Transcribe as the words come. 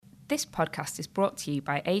This podcast is brought to you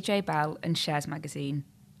by AJ Bell and Shares Magazine.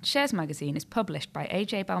 Shares Magazine is published by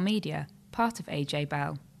AJ Bell Media, part of AJ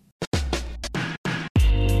Bell.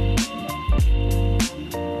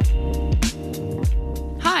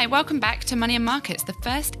 Hi, welcome back to Money and Markets, the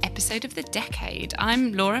first episode of the decade.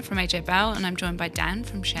 I'm Laura from AJ Bell and I'm joined by Dan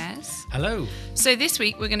from Shares. Hello. So this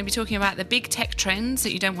week we're going to be talking about the big tech trends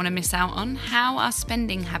that you don't want to miss out on, how our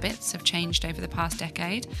spending habits have changed over the past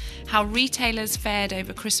decade, how retailers fared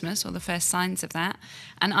over Christmas or the first signs of that,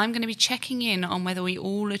 and I'm going to be checking in on whether we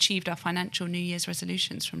all achieved our financial New Year's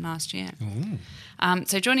resolutions from last year.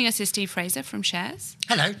 So joining us is Steve Fraser from Shares.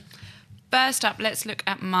 Hello. First up, let's look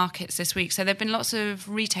at markets this week. So there have been lots of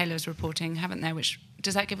retailers reporting, haven't there? Which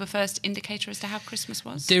does that give a first indicator as to how Christmas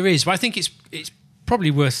was? There is, but I think it's probably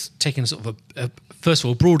worth taking sort of a first of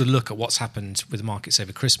all, broader look at what's happened with the markets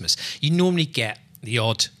over Christmas. You normally get the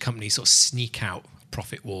odd company sort of sneak out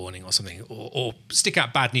profit warning or something, or stick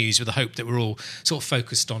out bad news with the hope that we're all sort of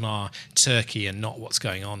focused on our turkey and not what's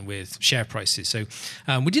going on with share prices. So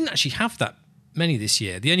we didn't actually have that many this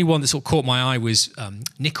year. The only one that sort of caught my eye was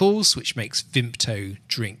Nichols, which makes Vimto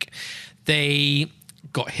drink. They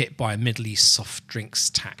got hit by a Middle East soft drinks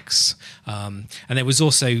tax. And there was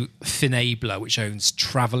also Finabler, which owns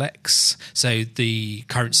Travelex. So the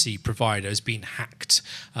currency provider has been hacked.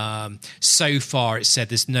 So far, it said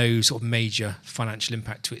there's no sort of major financial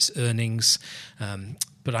impact to its earnings.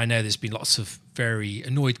 But I know there's been lots of very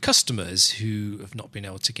annoyed customers who have not been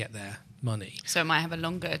able to get their money. So it might have a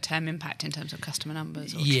longer term impact in terms of customer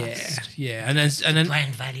numbers or trust. Yeah. And then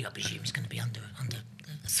brand value, I presume, is going to be under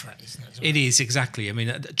threat, isn't it? It is, exactly. I mean,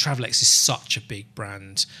 Travelex is such a big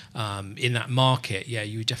brand in that market. Yeah,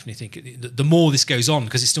 you would definitely think the more this goes on,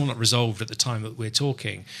 because it's still not resolved at the time that we're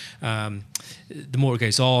talking, the more it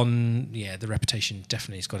goes on, the reputation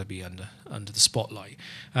definitely has got to be under the spotlight.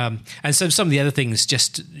 And so some of the other things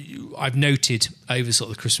I've noted over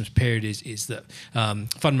sort of the Christmas period is that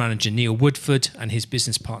fund manager Neil Woodford and his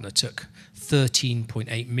business partner took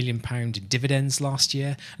 £13.8 million in dividends last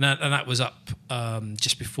year, and that was up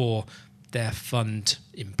just before their fund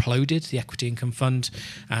imploded, the Equity Income Fund,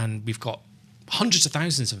 and we've got hundreds of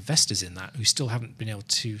thousands of investors in that who still haven't been able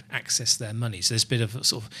to access their money. So there's a bit of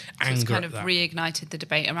sort of anger. So it's kind of reignited the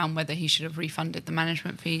debate around whether he should have refunded the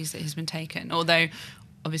management fees that has been taken, although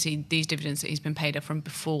obviously these dividends that he's been paid are from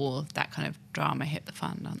before that kind of drama hit the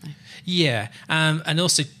fund, aren't they? Yeah, and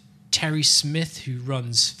also Terry Smith, who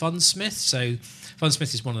runs Fundsmith. So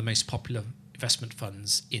Fundsmith is one of the most popular investment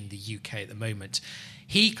funds in the UK at the moment.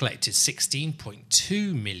 He collected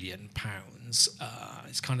 £16.2 million.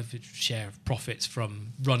 It's kind of a share of profits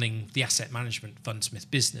from running the asset management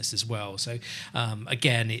Fundsmith business as well. So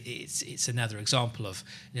again, it's another example of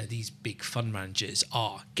these big fund managers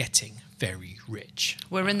are getting very rich.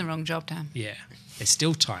 We're in the wrong job, Dan. Yeah, there's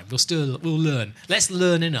still time. We'll learn. Let's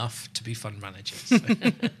learn enough to be fund managers.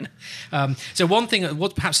 So one thing,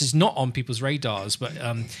 what perhaps is not on people's radars, but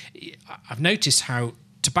I've noticed how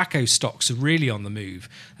tobacco stocks are really on the move.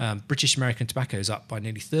 British American Tobacco is up by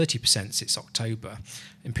nearly 30% since October.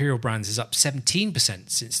 Imperial Brands is up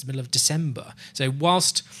 17% since the middle of December. So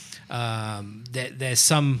whilst there's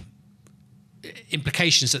some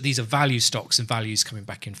implications that these are value stocks and values coming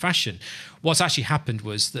back in fashion, what's actually happened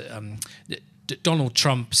was that Donald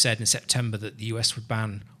Trump said in September that the US would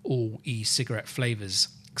ban all e-cigarette flavours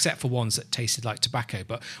except for ones that tasted like tobacco.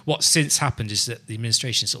 But what's since happened is that the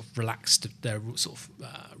administration sort of relaxed their sort of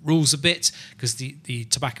rules a bit, because the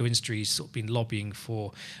tobacco industry has sort of been lobbying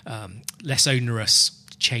for less onerous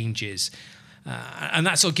changes. And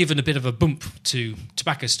that's sort of given a bit of a bump to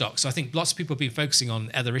tobacco stocks. So I think lots of people have been focusing on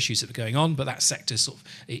other issues that are going on, but that sector sort of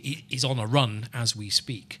is on a run as we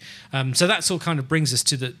speak. So that sort of kind of brings us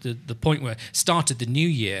to the point where started the new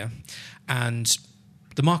year, and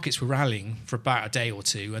the markets were rallying for about a day or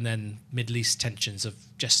two, and then Middle East tensions have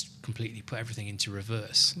just completely put everything into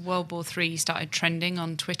reverse. World War III started trending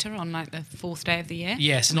on Twitter on like the fourth day of the year.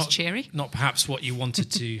 Yes, not cheery. Not perhaps what you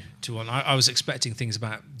wanted to want. I was expecting things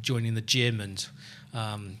about joining the gym and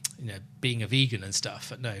being a vegan and stuff.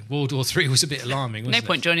 But no, World War III was a bit alarming. Wasn't No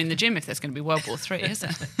point joining the gym if there's going to be World War III, is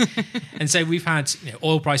there? And so we've had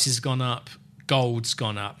oil prices have gone up, gold's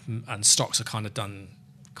gone up, and stocks are kind of gone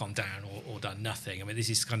down or done nothing. I mean, this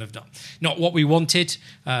is kind of not what we wanted,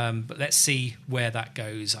 but let's see where that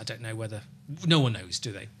goes. I don't know whether... No one knows,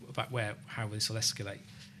 do they, about how this will escalate.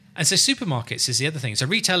 And so supermarkets is the other thing. So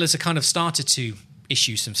retailers have kind of started to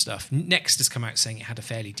issue some stuff. Next has come out saying it had a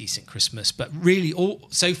fairly decent Christmas, but really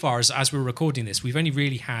so far as we're recording this, we've only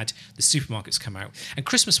really had the supermarkets come out, and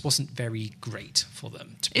Christmas wasn't very great for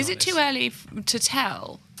them, to be honest. Is it too early to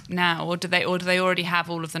tell now, or do they already have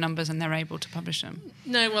all of the numbers and they're able to publish them?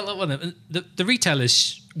 No, well the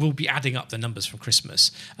retailers will be adding up the numbers from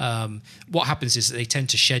Christmas. What happens is that they tend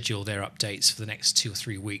to schedule their updates for the next 2 or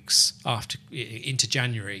 3 weeks into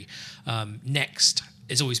January. Next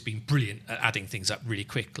has always been brilliant at adding things up really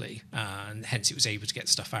quickly, and hence it was able to get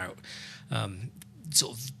stuff out.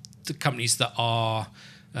 Sort of the companies that are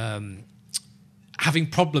having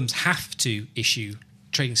problems have to issue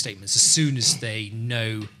trading statements as soon as they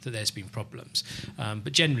know that there's been problems.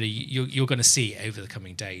 But generally, you're going to see over the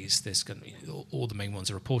coming days, there's going to be all the main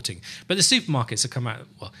ones are reporting. But the supermarkets have come out,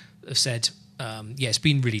 have said, it's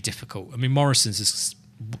been really difficult. I mean, Morrison's has...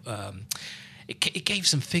 It gave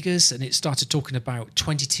some figures and it started talking about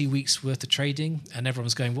 22 weeks worth of trading, and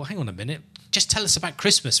everyone's going, well, hang on a minute, just tell us about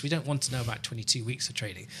Christmas. We don't want to know about 22 weeks of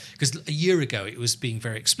trading. Because a year ago it was being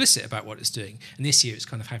very explicit about what it's doing, and this year it's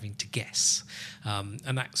kind of having to guess.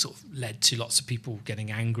 And that sort of led to lots of people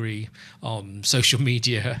getting angry on social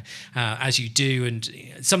media, as you do. And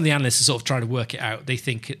some of the analysts are sort of trying to work it out. They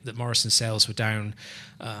think that Morrison sales were down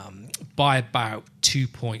by about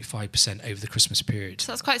 2.5% over the Christmas period.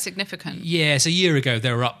 So that's quite significant. Yeah, so a year ago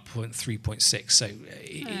they were up 3.6, so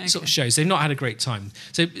it sort of shows they've not had a great time.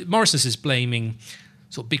 So Morrison's is blaming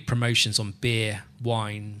sort of big promotions on beer,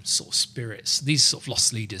 wine, sort of spirits, these sort of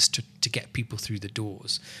loss leaders to get people through the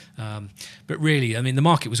doors. But really, I mean, the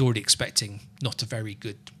market was already expecting not a very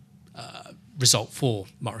good result for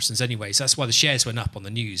Morrison's anyway, so that's why the shares went up on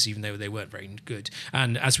the news, even though they weren't very good.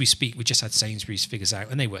 And as we speak, we just had Sainsbury's figures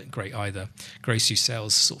out, and they weren't great either. Grocery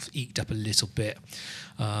sales sort of eked up a little bit.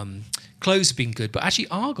 Clothes have been good, but actually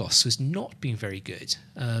Argos has not been very good.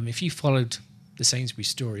 If you followed the Sainsbury's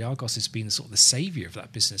story, Argos has been sort of the saviour of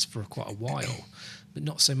that business for quite a while, but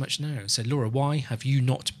not so much now. So Laura, why have you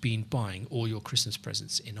not been buying all your Christmas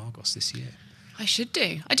presents in Argos this year? I should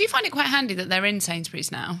do. I do find it quite handy that they're in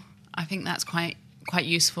Sainsbury's now. I think that's quite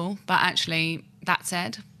useful. But actually, that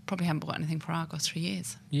said, probably haven't bought anything for Argos for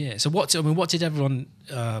years. Yeah. So what did everyone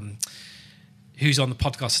who's on the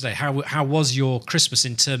podcast today? How was your Christmas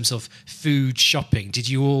in terms of food shopping? Did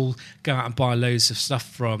you all go out and buy loads of stuff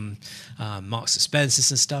from Marks and Spencer's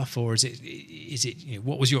and stuff, or is it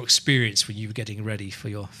what was your experience when you were getting ready for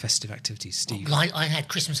your festive activities, Steve? Well, I had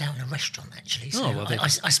Christmas out in a restaurant actually. So I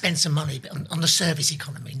spent some money, but on the service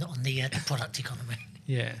economy, not on the product economy.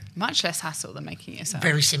 Yeah. Much less hassle than making it yourself.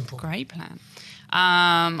 Very simple. Great plan.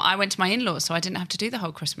 I went to my in-laws, so I didn't have to do the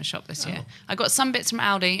whole Christmas shop this year. I got some bits from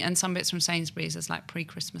Aldi and some bits from Sainsbury's as like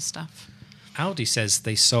pre-Christmas stuff. Aldi says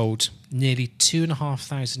they sold nearly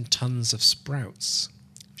 2,500 tons of sprouts.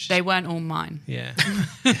 They weren't all mine. Yeah.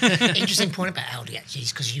 Interesting point about Aldi actually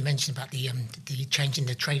is because you mentioned about the change in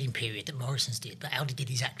the trading period that Morrison's did, but Aldi did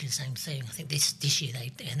exactly the same thing. I think this year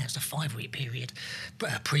they announced a 5-week period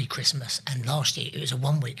pre-Christmas, and last year it was a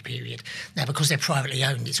 1-week period. Now because they're privately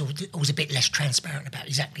owned, it's always a bit less transparent about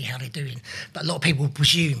exactly how they're doing. But a lot of people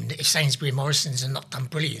presume that if Sainsbury and Morrison's are not done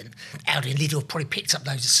brilliant, Aldi and Lidl have probably picked up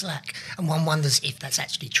loads of slack, and one wonders if that's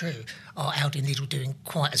actually true. Are Aldi and Lidl doing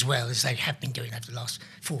quite as well as they have been doing over the last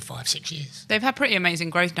 4, 5, 6 years? They've had pretty amazing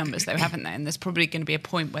growth numbers though, haven't they? And there's probably going to be a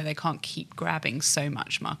point where they can't keep grabbing so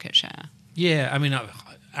much market share. Yeah, I mean,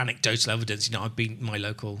 anecdotal evidence, I've been my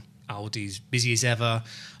local Aldi's busy as ever,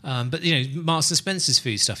 but Marks and Spencer's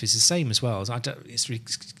food stuff is the same as well.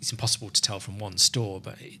 It's impossible to tell from one store,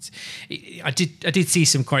 but I did see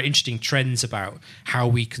some quite interesting trends about how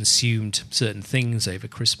we consumed certain things over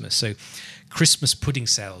Christmas. So Christmas pudding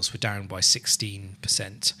sales were down by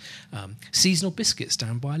 16%. Seasonal biscuits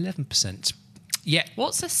down by 11%. Yeah.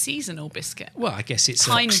 What's a seasonal biscuit? Well, I guess it's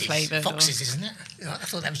pine flavoured. Foxes, isn't it? I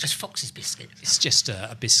thought that was just Fox's biscuit. It's just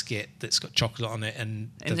a biscuit that's got chocolate on it and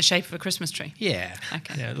in the shape of a Christmas tree. Yeah.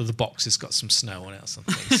 Okay. Yeah, the box has got some snow on it or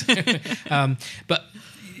something. So, but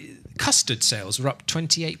custard sales were up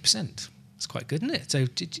 28%. It's quite good, isn't it? So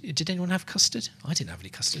did anyone have custard? I didn't have any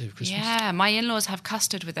custard over Christmas. Yeah, my in-laws have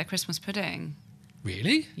custard with their Christmas pudding.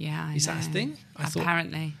 Really? Yeah, I Is know. that a thing?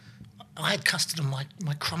 Apparently. I had custard on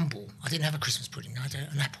my crumble. I didn't have a Christmas pudding. I had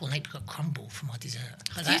an apple and apricot crumble for my dessert.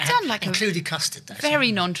 But You've done like included custard. Though,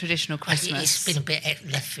 very non-traditional Christmas. It's been a bit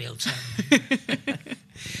left field. So.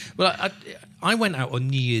 Well, I went out on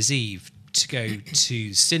New Year's Eve to go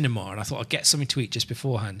to cinema, and I thought I'd get something to eat just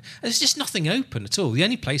beforehand. And there's just nothing open at all. The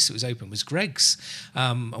only place that was open was Greggs,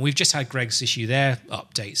 and we've just had Greggs issue their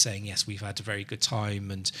update saying yes, we've had a very good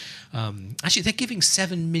time, and actually they're giving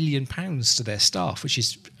 £7 million to their staff, which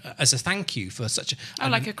is as a thank you for such a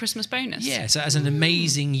like a Christmas bonus. Yeah, so as an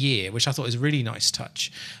amazing year, which I thought was a really nice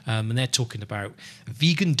touch. And they're talking about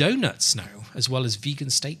vegan donuts now, as well as vegan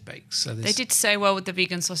steak bakes. So they did so well with the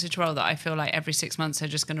vegan sausage roll that I feel like every 6 months they're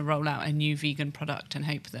just going to roll out a new vegan product and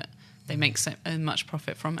hope that they make so much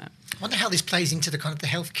profit from it. I wonder how this plays into the kind of the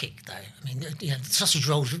health kick, though. I mean, sausage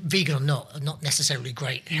rolls, vegan or not, are not necessarily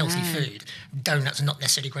great healthy food. Donuts are not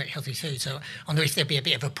necessarily great healthy food. So I wonder if there'd be a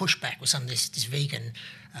bit of a pushback with some of this vegan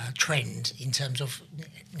trend in terms of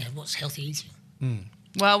what's healthy eating.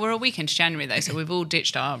 Well, we're a week into January, though, so we've all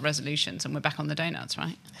ditched our resolutions and we're back on the donuts,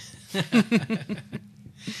 right?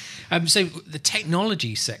 So the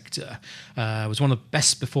technology sector was one of the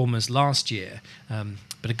best performers last year,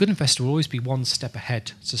 but a good investor will always be one step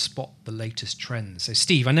ahead to spot the latest trends. So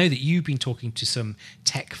Steve, I know that you've been talking to some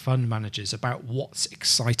tech fund managers about what's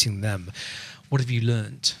exciting them. What have you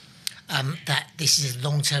learned? That this is a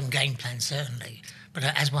long-term game plan, certainly. But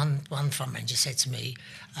as one fund manager said to me,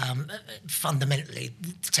 fundamentally,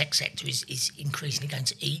 the tech sector is increasingly going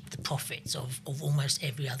to eat the profits of almost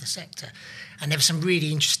every other sector. And there were some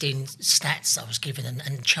really interesting stats I was given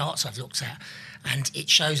and charts I've looked at. And it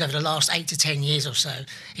shows over the last 8 to 10 years or so,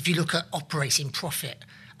 if you look at operating profit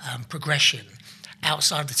progression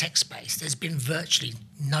outside of the tech space, there's been virtually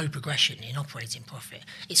no progression in operating profit.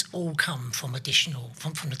 It's all come from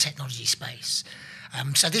from the technology space.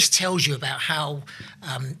 So this tells you about how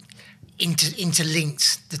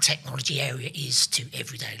interlinked the technology area is to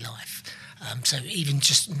everyday life. So even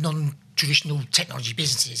just non-traditional technology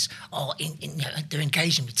businesses are they're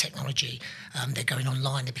engaging with technology. They're going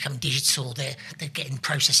online. They're becoming digital. They're getting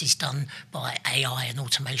processes done by AI and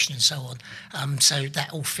automation and so on. So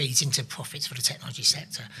that all feeds into profits for the technology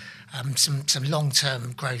sector. Some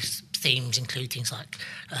long-term growth themes include things like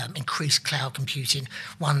increased cloud computing.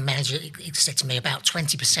 One manager said to me about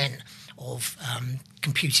 20% of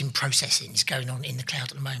computing processing is going on in the cloud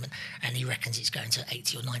at the moment, and he reckons it's going to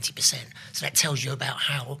 80 or 90%. So that tells you about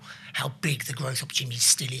how big the growth opportunity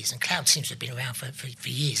still is. And cloud seems to have been around for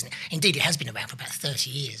years. And indeed, it has been around for about 30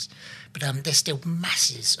 years. But there's still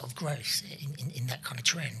masses of growth in that kind of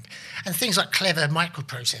trend. And things like clever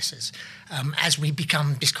microprocessors, as we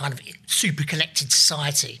become this kind of super connected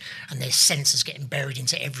society, and there's sensors getting buried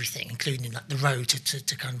into everything, including like the road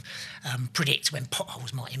to kind of predict when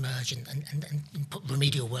potholes might emerge and put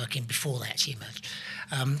remedial work in before they actually emerge.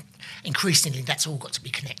 Increasingly, that's all got to be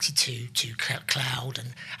connected to cloud,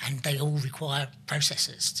 and they all require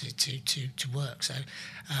processors to work. So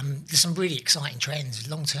there's some really exciting trends,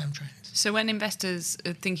 long-term trends. So when investors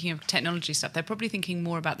are thinking of technology stuff, they're probably thinking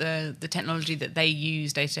more about the technology that they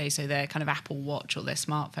use day to day, so their kind of Apple Watch or their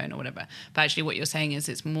smartphone or whatever. But actually what you're saying is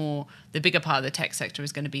it's more, the bigger part of the tech sector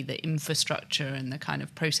is going to be the infrastructure and the kind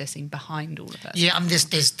of processing behind all of that. Yeah, I mean,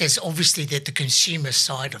 there's obviously the consumer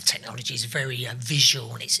side of technology is very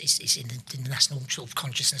visual, and it's in the national sort of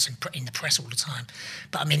consciousness and in the press all the time.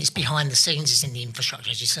 But I mean, it's behind the scenes, it's in the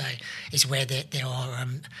infrastructure, as you say. It's where there are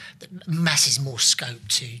masses more scope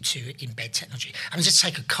to embed technology. I mean, just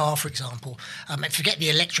take a car, for example, and forget the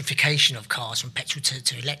electrification of cars from petrol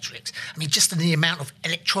to electrics. I mean, just the amount of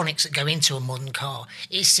electronics that go into a modern car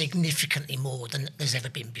is significantly more than there's ever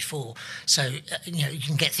been before. So, you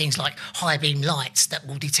can get things like high beam lights that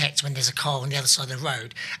will detect when there's a car on the other side of the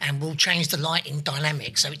road and will change the lighting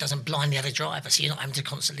dynamics so it doesn't blind the other driver, so you're not having to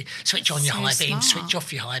constantly switch on your high beams, switch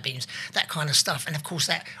off your high beams, that kind of stuff. And of course,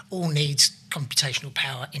 that all needs computational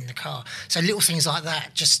power in the car. So little things like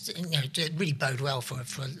that just really bode well for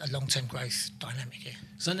a long-term growth dynamic here.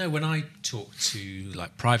 So I know when I talk to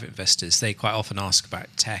like private investors, they quite often ask about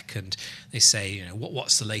tech, and they say,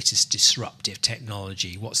 what's the latest disruptive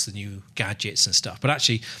technology? What's the new gadgets and stuff? But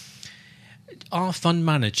actually, are fund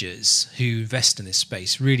managers who invest in this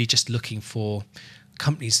space really just looking for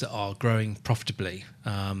companies that are growing profitably?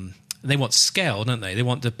 They want scale, don't they? They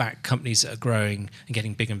want to back companies that are growing and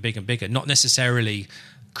getting bigger and bigger and bigger, not necessarily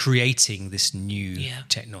creating this new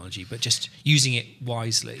technology, but just using it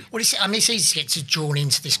wisely. Well, it's easy to get drawn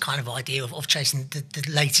into this kind of idea of chasing the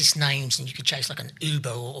latest names, and you could chase like an Uber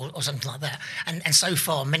or something like that. And so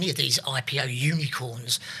far, many of these IPO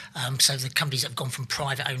unicorns, so the companies that have gone from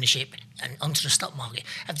private ownership and onto the stock market,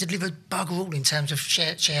 have delivered bugger all in terms of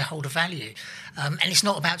shareholder value. And it's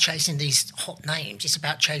not about chasing these hot names. It's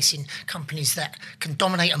about chasing companies that can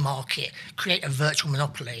dominate a market, create a virtual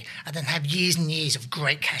monopoly, and then have years and years of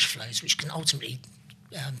great cash flows, which can ultimately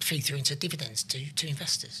feed through into dividends to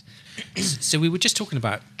investors. So we were just talking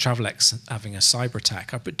about Travelex having a cyber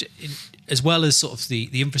attack, as well as sort of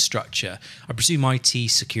the infrastructure. I presume IT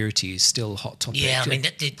security is still a hot topic. Yeah, I mean,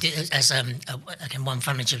 as again, one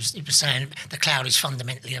fund manager was saying, the cloud is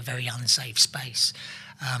fundamentally a very unsafe space.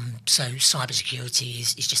 So cybersecurity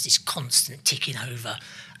is just this constant ticking over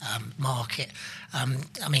market. I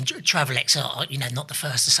mean, Travelex are not the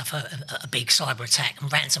first to suffer a big cyber attack,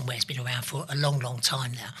 and ransomware's been around for a long, long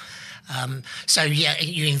time now. So yeah,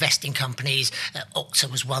 you invest in companies.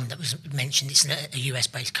 Okta was one that was mentioned. It's a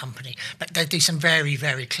US-based company, but they do some very,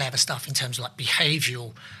 very clever stuff in terms of like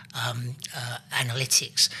behavioural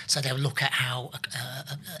analytics. So they'll look at how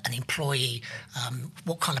an employee,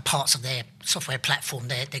 what kind of parts of their software platform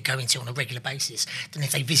they're going to on a regular basis. Then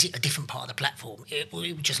if they visit a different part of the platform, it will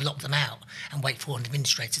just lock them out and wait for an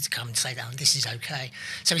administrator to come and say, "Oh, this is okay."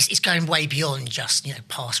 So it's going way beyond just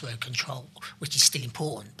password control, which is still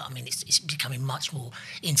important. But I mean, it's becoming much more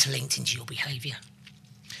interlinked into your behaviour.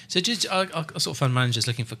 So just our sort of fund managers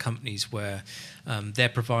looking for companies where they're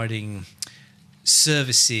providing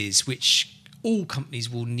services which all companies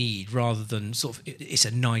will need, rather than sort of it's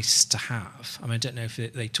a nice to have. I mean, I don't know if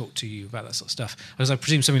they talk to you about that sort of stuff, because I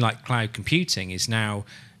presume something like cloud computing is now,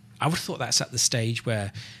 I would have thought that's at the stage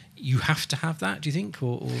where you have to have that, do you think,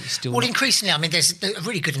 or still? Well, increasingly, I mean, there's a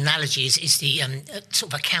really good analogy is the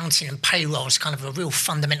sort of accounting and payroll is kind of a real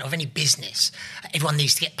fundamental of any business. Everyone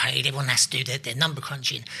needs to get paid. Everyone has to do their number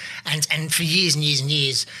crunching. And for years and years and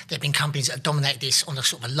years, there have been companies that have dominated this on a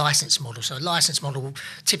sort of a license model. So a license model will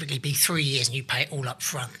typically be 3 years and you pay it all up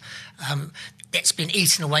front. That's been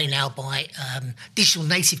eaten away now by digital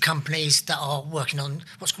native companies that are working on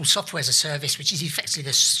what's called software as a service, which is effectively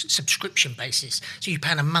a subscription basis. So you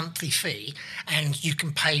pay a monthly fee and you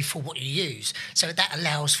can pay for what you use. So that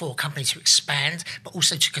allows for a company to expand, but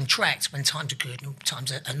also to contract when times are good and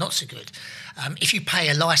times are not so good. If you pay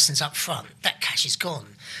a license up front, that cash is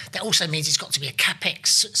gone. That also means it's got to be a capex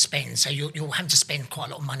spend, so you'll have to spend quite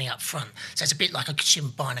a lot of money up front. So it's a bit like a consumer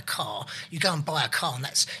buying a car. You go and buy a car,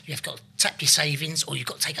 and you've got to tap your savings, or you've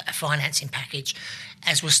got to take a financing package.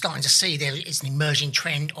 As we're starting to see, there is an emerging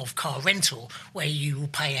trend of car rental, where you will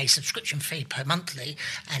pay a subscription fee per monthly,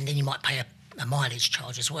 and then you might pay a mileage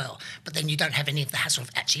charge as well. But then you don't have any of the hassle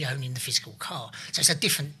of actually owning the physical car. So it's a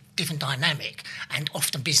different dynamic, and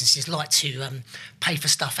often businesses like to pay for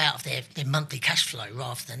stuff out of their monthly cash flow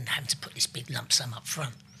rather than having to put this big lump sum up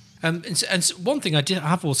front. And so one thing I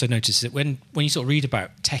have also noticed that when you sort of read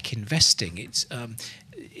about tech investing,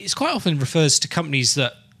 it's quite often refers to companies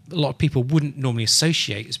that a lot of people wouldn't normally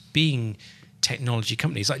associate as being technology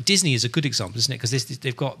companies. Like Disney is a good example, isn't it? Because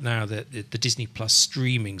they've got now the Disney Plus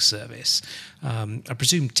streaming service. I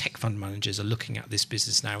presume tech fund managers are looking at this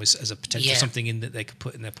business now as a potential something in that they could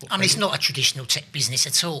put in their portfolio. I mean, it's not a traditional tech business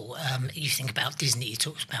at all. You think about Disney, you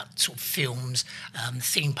talk about sort of films,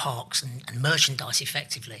 theme parks and merchandise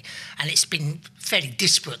effectively. And it's been fairly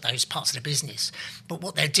disparate, those parts of the business. But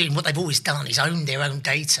what they're doing, what they've always done is own their own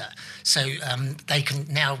data. So they can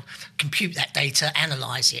now compute that data,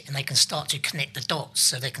 analyse it, and they can start to connect the dots,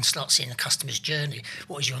 so they can start seeing the customer's journey.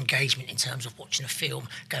 What is your engagement in terms of watching a film,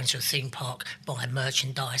 going to a theme park, buying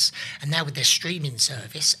merchandise? And now with their streaming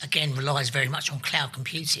service, again, relies very much on cloud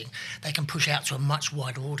computing. They can push out to a much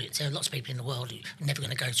wider audience. There are lots of people in the world who are never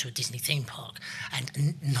going to go to a Disney theme park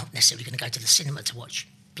and not necessarily going to go to the cinema to watch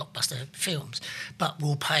blockbuster films, but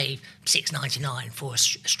will pay $6.99 for a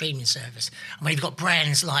streaming service. I mean, you've got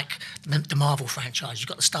brands like the Marvel franchise, you've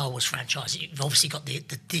got the Star Wars franchise, you've obviously got the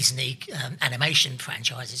Disney animation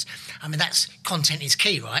franchises. I mean, that's content is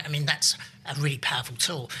key, right? I mean, that's a really powerful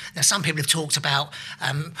tool. Now, some people have talked about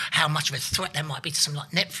how much of a threat that might be to something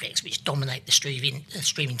like Netflix, which dominate the streaming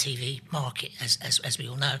TV market, as we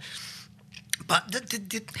all know. But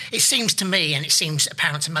it seems to me, and it seems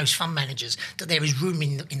apparent to most fund managers, that there is room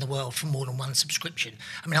in the world for more than one subscription.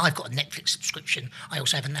 I mean, I've got a Netflix subscription. I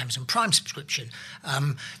also have an Amazon Prime subscription.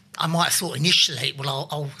 I might have thought initially, well,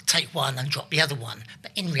 I'll take one and drop the other one.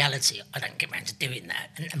 But in reality, I don't get around to doing that,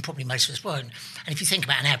 and probably most of us won't. And if you think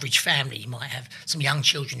about an average family, you might have some young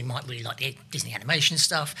children who might really like the Disney animation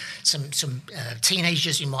stuff, some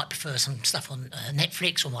teenagers who might prefer some stuff on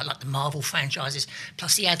Netflix or might like the Marvel franchises,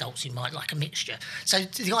 plus the adults who might like a mixture. So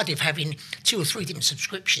the idea of having 2 or 3 different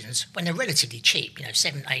subscriptions, when they're relatively cheap,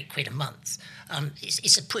 £7-8 a month,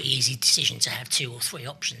 it's a pretty easy decision to have 2 or 3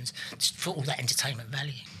 options for all that entertainment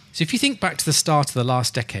value. So if you think back to the start of the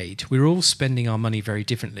last decade, we're all spending our money very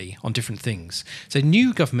differently on different things. So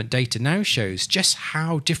new government data now shows just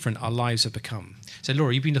how different our lives have become. So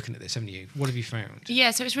Laura, you've been looking at this, haven't you? What have you found?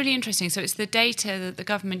 Yeah, so it's really interesting. So it's the data that the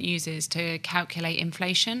government uses to calculate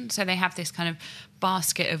inflation. So they have this kind of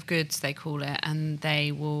basket of goods, they call it, and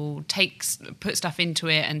they will put stuff into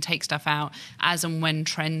it and take stuff out as and when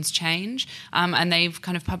trends change. And they've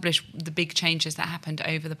kind of published the big changes that happened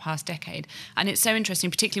over the past decade. And it's so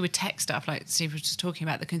interesting, particularly with tech stuff, like Steve was just talking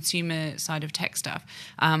about, the consumer side of tech stuff,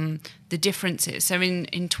 the differences. So in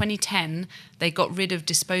 2010, they got rid of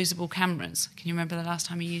disposable cameras. Can you remember the last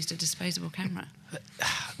time you used a disposable camera.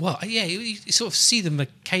 Well, yeah, you sort of see them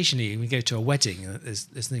occasionally when we go to a wedding. There's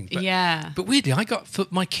things. But, Yeah. But weirdly,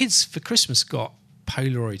 my kids for Christmas got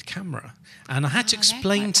Polaroid camera, and I had to they're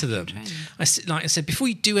explain quite to back them. in trend. Like I said, before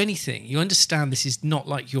you do anything, you understand this is not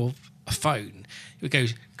like your a phone. You go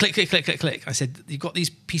click, click, click, click, click. I said you've got these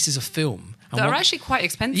pieces of film. And They're actually quite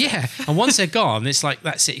expensive. yeah, and once they're gone, it's like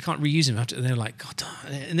that's it. You can't reuse them. And they're like, God,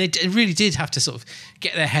 and they really did have to sort of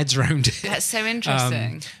get their heads around it. That's so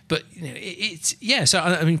interesting. But it's yeah. So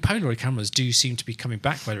I mean, Polaroid cameras do seem to be coming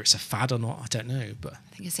back. Whether it's a fad or not, I don't know. But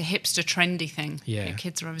I think it's a hipster trendy thing. Yeah. Your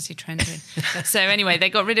kids are obviously trendy. So anyway, they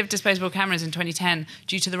got rid of disposable cameras in 2010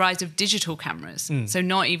 due to the rise of digital cameras. So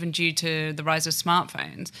not even due to the rise of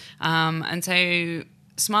smartphones. And so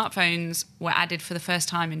smartphones were added for the first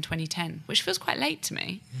time in 2010, which feels quite late to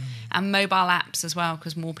me. And mobile apps as well,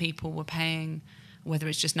 because more people were paying, whether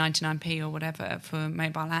it's just 99p or whatever, for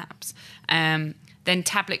mobile apps. Then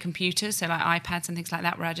tablet computers, so like iPads and things like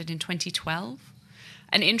that, were added in 2012.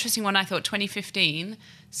 An interesting one, I thought, 2015.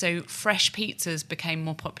 So fresh pizzas became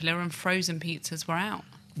more popular and frozen pizzas were out.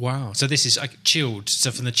 wow. So this is like chilled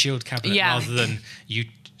stuff from the chilled cabinet, Yeah. rather than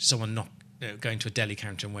someone going to a deli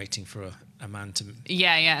counter and waiting for a man to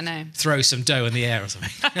Yeah, no. throw some dough in the air or something.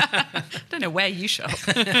 I don't know where you shop.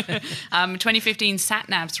 2015,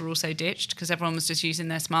 sat-navs were also ditched because everyone was just using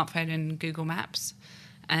their smartphone and Google Maps.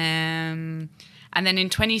 And then in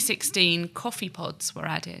 2016, coffee pods were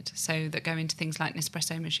added, so that go into things like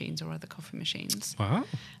Nespresso machines or other coffee machines. Wow.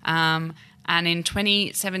 And in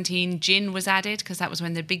 2017, gin was added because that was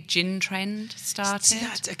when the big gin trend started. See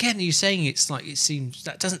that again? You're saying it's like it seems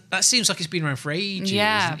that seems like it's been around for ages.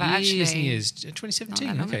 Yeah, but years actually and years. Not 2017.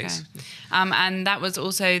 that long Okay. ago. And that was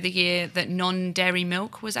also the year that non-dairy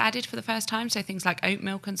milk was added for the first time, so things like oat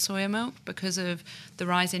milk and soya milk, because of the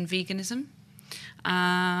rise in veganism.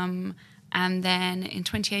 And then in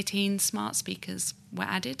 2018, smart speakers were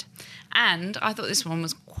added. And I thought this one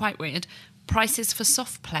was quite weird. Prices for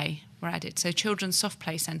soft play were added. So children's soft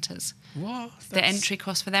play centres. What? The entry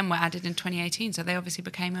costs for them were added in 2018. So they obviously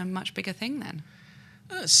became a much bigger thing then.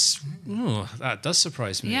 That does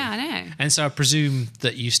surprise me. Yeah, I know. And so I presume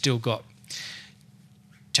that you still got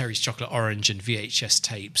Terry's Chocolate Orange and VHS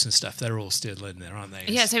tapes and stuff. They're all still in there, aren't they?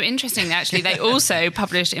 Yeah, so interestingly, actually, they also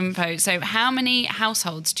published info. So how many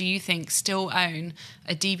households do you think still own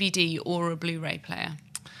a DVD or a Blu-ray player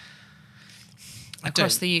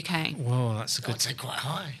across the UK? Whoa, that's a I'd good. say quite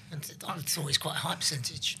high. I thought it's quite a high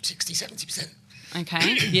percentage, 60, 70%.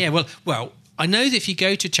 Okay. Yeah, well, I know that if you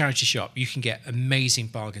go to a charity shop, you can get amazing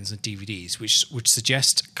bargains on DVDs, which would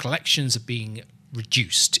suggest collections are being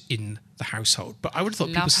reduced in the household. But I would have thought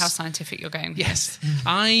Love people. how scientific you're going. Yes,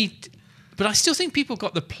 but I still think people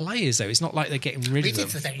got the players though. It's not like they're getting rid of Even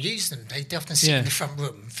if them. they don't use them, they often sit in the front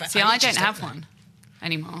room. For See, I ages, don't have they? one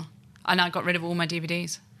anymore. And I got rid of all my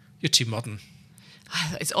DVDs. You're too modern.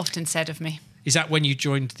 It's often said of me. Is that when you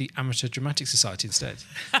joined the Amateur Dramatic Society instead?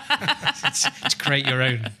 to create your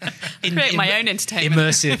own... Create my own entertainment.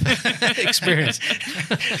 Immersive experience.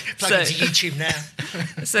 Plug into YouTube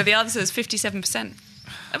now. So the answer is 57%.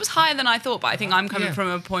 It was higher than I thought, but I think I'm coming Yeah. from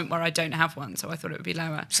a point where I don't have one, so I thought it would be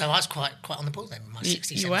lower. So I was quite on the ball then, my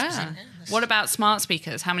 60, 70%. You were. Yeah, that's- What about smart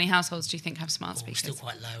speakers? How many households do you think have smart oh, speakers? still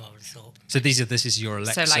quite low, I would have thought. So this is your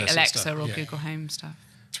Alexa. So like sort of Alexa stuff. or Yeah. Google Home stuff.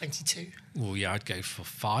 22. Well, yeah, I'd go for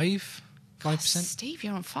 5%. Steve,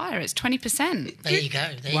 you're on fire. It's 20%. There you go.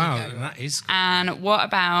 There Wow, you go. that is... And what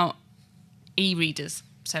about e-readers?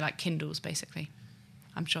 So like Kindles, basically.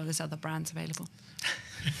 I'm sure there's other brands available.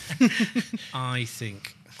 I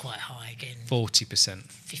think Quite high again. 40%.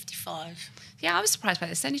 55. Yeah, I was surprised by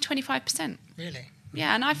this. Only 25%. Really?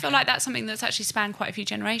 Yeah, and I feel like that's something that's actually spanned quite a few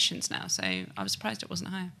generations now. So I was surprised it wasn't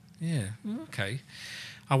higher. Yeah, okay.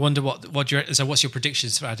 I wonder what's your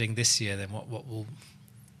predictions for adding this year then? What will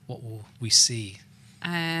we see?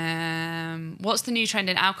 What's the new trend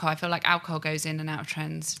in alcohol? I feel like alcohol goes in and out of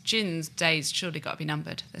trends. Gin's days surely got to be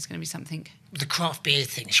numbered. There's going to be something. The craft beer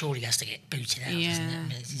thing surely has to get booted out, doesn't it? Yeah. I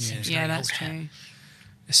mean, it seems Yeah, very that's old hat. true.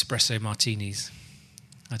 Espresso martinis.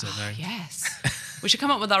 I don't know. Yes. We should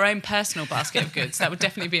come up with our own personal basket of goods. That would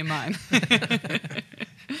definitely be in mine.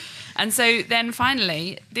 And so then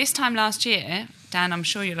finally, this time last year, Dan, I'm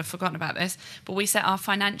sure you'll have forgotten about this, but we set our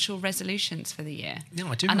financial resolutions for the year. No,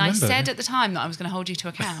 I do and remember. I said at the time that I was going to hold you to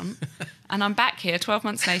account, and I'm back here 12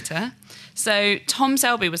 months later. So Tom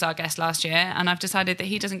Selby was our guest last year, and I've decided that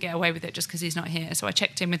he doesn't get away with it just because he's not here. So I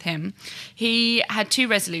checked in with him. He had 2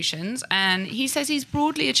 resolutions, and he says he's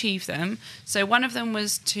broadly achieved them. So one of them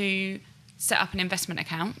was to set up an investment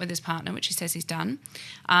account with his partner, which he says he's done.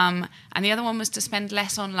 And the other one was to spend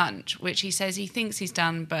less on lunch, which he says he thinks he's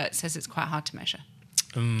done, but says it's quite hard to measure.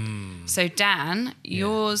 So Dan,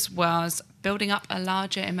 yours was building up a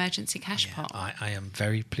larger emergency cash pot. I am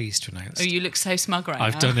very pleased to announce. Oh, you look so smug right now.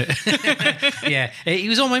 I've done it. Yeah, it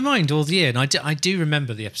was on my mind all the year, and I do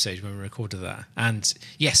remember the episode when we recorded that. And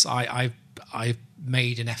yes, I've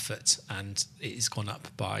made an effort, and it's gone up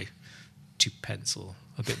by 2 pence or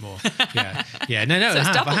a bit more. Yeah. No, So it's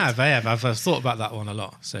I have. I've thought about that one a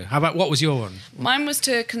lot. So, how about what was your one? Mine was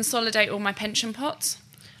to consolidate all my pension pots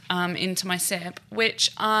into my SIP,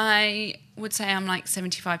 which I would say I'm like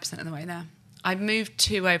 75% of the way there. I've moved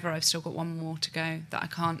 2 over. I've still got 1 more to go that I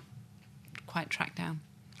can't quite track down,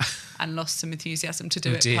 and lost some enthusiasm to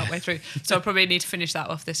do it partway through. So I probably need to finish that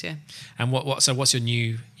off this year. And what's your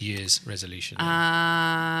New Year's resolution?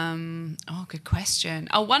 Good question.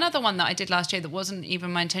 One other one that I did last year that wasn't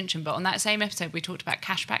even my intention, but on that same episode we talked about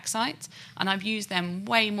cashback sites, and I've used them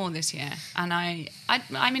way more this year. And I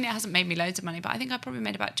mean, it hasn't made me loads of money, but I think I probably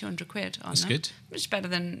made about 200 quid on That's them. good. Which is better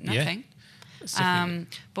than nothing. Yeah.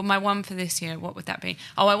 But my one for this year, what would that be?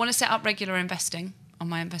 I want to set up regular investing on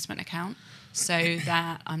my investment account so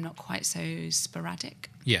that I'm not quite so sporadic.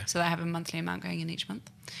 Yeah. So that I have a monthly amount going in each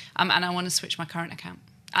month. And I want to switch my current account.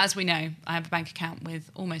 As we know, I have a bank account with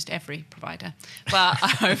almost every provider, but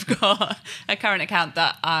I've got a current account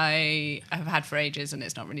that I have had for ages, and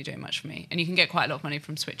it's not really doing much for me. And you can get quite a lot of money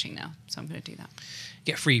from switching now, so I'm going to do that.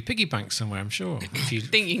 Get free piggy bank somewhere, I'm sure. If you I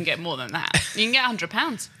think you can get more than that. You can get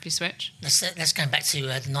 £100 if you switch. That's going back to the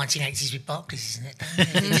 1980s with Barclays, isn't it?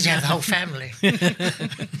 Did you have the whole family?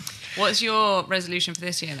 What's your resolution for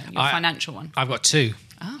this year, then? Your financial one? I've got 2.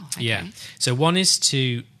 Oh, okay. Yeah. So one is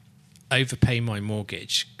to overpay my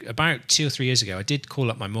mortgage. About 2 or 3 years ago, I did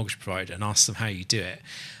call up my mortgage provider and ask them how you do it.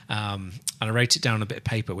 And I wrote it down on a bit of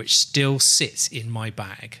paper, which still sits in my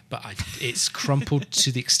bag, but it's crumpled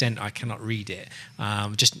to the extent I cannot read it.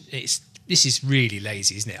 This is really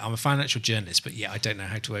lazy, isn't it? I'm a financial journalist, but I don't know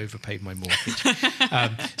how to overpay my mortgage.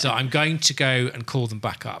 So I'm going to go and call them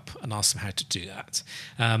back up and ask them how to do that.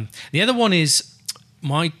 The other one is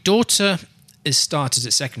my daughter is started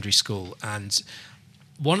at secondary school, and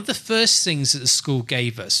one of the first things that the school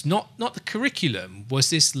gave us, not the curriculum,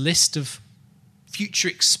 was this list of future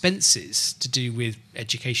expenses to do with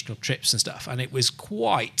educational trips and stuff, and it was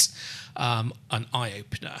quite an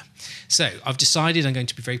eye-opener. So I've decided I'm going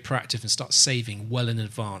to be very proactive and start saving well in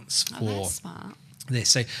advance for this.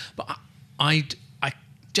 So, but I'd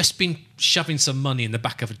just been shoving some money in the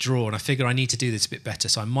back of a drawer, and I figure I need to do this a bit better,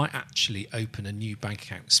 so I might actually open a new bank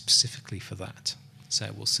account specifically for that.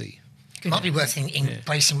 So we'll see. It might be worth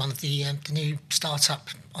embracing one of the new startup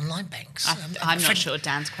online banks. I'm not sure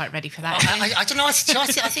Dan's quite ready for that. I don't know. I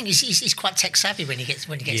think he's quite tech savvy when he gets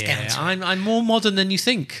down to it. I'm more modern than you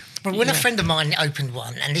think. But when a friend of mine opened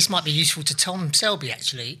one, and this might be useful to Tom Selby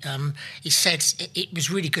actually, he said it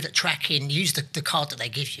was really good at tracking. You use the card that they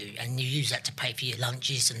give you, and you use that to pay for your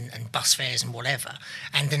lunches and bus fares and whatever.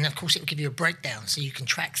 And then of course it will give you a breakdown, so you can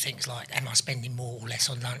track things like, am I spending more or less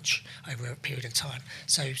on lunch over a period of time?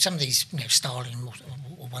 So some of these, Starling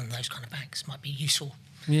or one of those kind of banks might be useful.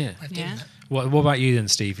 Yeah. Way of doing that. What about you then,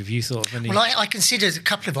 Steve? Have you thought of any? Well, I considered a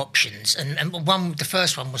couple of options, and the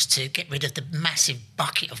first one was to get rid of the massive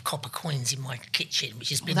bucket of copper coins in my kitchen, which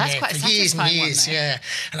has been there for years and years.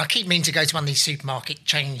 And I keep meaning to go to one of these supermarket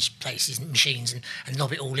change places and machines and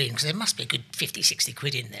lob it all in, because there must be a good 50, 60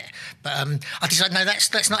 quid in there. But I decided, no,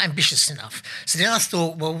 that's not ambitious enough. So then I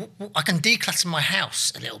thought, well, I can declutter my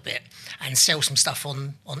house a little bit and sell some stuff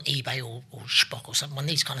on eBay or Shpock or something, on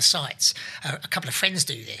these kind of sites. A couple of friends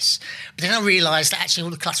do this. But then I realised that actually all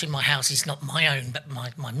the clutter in my house is not my own, but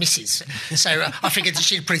my missus. So I figured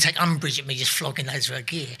she'd probably take umbrage at me just flogging loads of her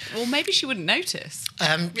gear. Well, maybe she wouldn't notice.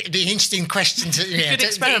 It'd be an interesting question to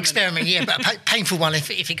experiment, but a painful one if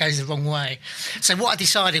it goes the wrong way. So what I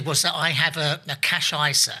decided was that I have a cash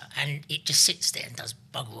ISA, and it just sits there and does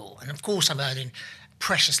bugger all. And of course I'm earning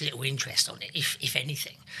precious little interest on it, if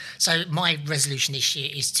anything. So my resolution this year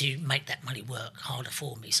is to make that money work harder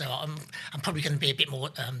for me. So I'm probably going to be a bit more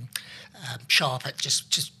sharp at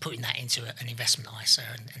just putting that into an investment ISA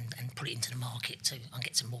and put it into the market to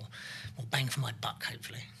get some more bang for my buck,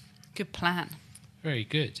 hopefully. Good plan. Very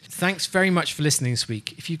good. Thanks very much for listening this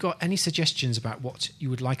week. If you've got any suggestions about what you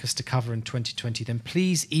would like us to cover in 2020, then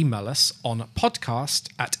please email us on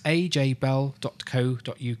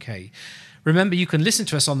podcast@ajbell.co.uk. Remember, you can listen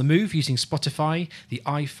to us on the move using Spotify, the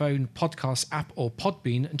iPhone podcast app, or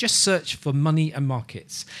Podbean, and just search for Money and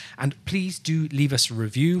Markets. And please do leave us a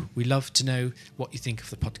review. We love to know what you think of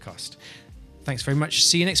the podcast. Thanks very much.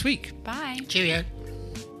 See you next week. Bye. Cheerio.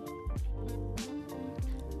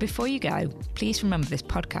 Before you go, please remember this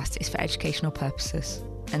podcast is for educational purposes,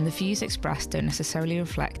 and the views expressed don't necessarily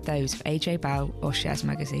reflect those of AJ Bell or Shares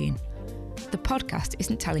Magazine. The podcast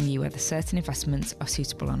isn't telling you whether certain investments are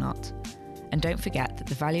suitable or not. And don't forget that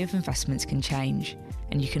the value of investments can change,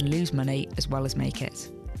 and you can lose money as well as make it.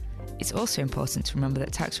 It's also important to remember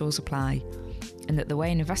that tax rules apply, and that the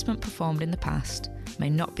way an investment performed in the past may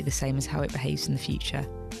not be the same as how it behaves in the future.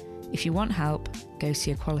 If you want help, go see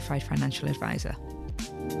a qualified financial advisor.